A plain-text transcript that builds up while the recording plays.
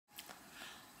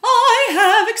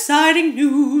Exciting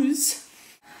news!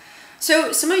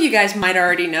 So, some of you guys might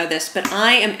already know this, but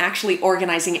I am actually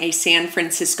organizing a San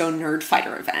Francisco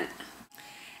NerdFighter event.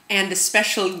 And the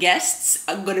special guests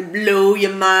are gonna blow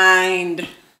your mind.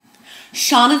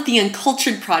 Sean of the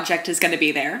Uncultured Project is gonna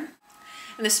be there.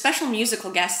 And the special musical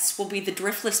guests will be the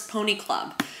Driftless Pony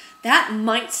Club. That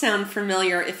might sound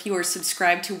familiar if you are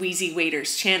subscribed to Wheezy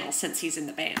Waiter's channel, since he's in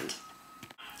the band.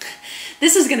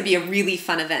 This is going to be a really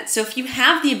fun event, so if you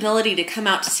have the ability to come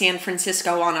out to San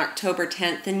Francisco on October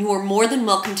 10th, then you are more than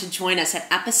welcome to join us at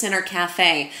Epicenter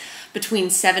Cafe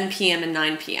between 7 p.m. and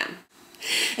 9 p.m.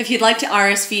 If you'd like to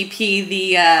RSVP,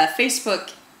 the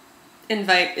Facebook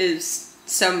invite is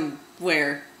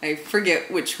somewhere. I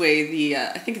forget which way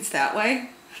I think it's that way.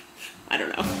 I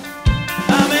don't know.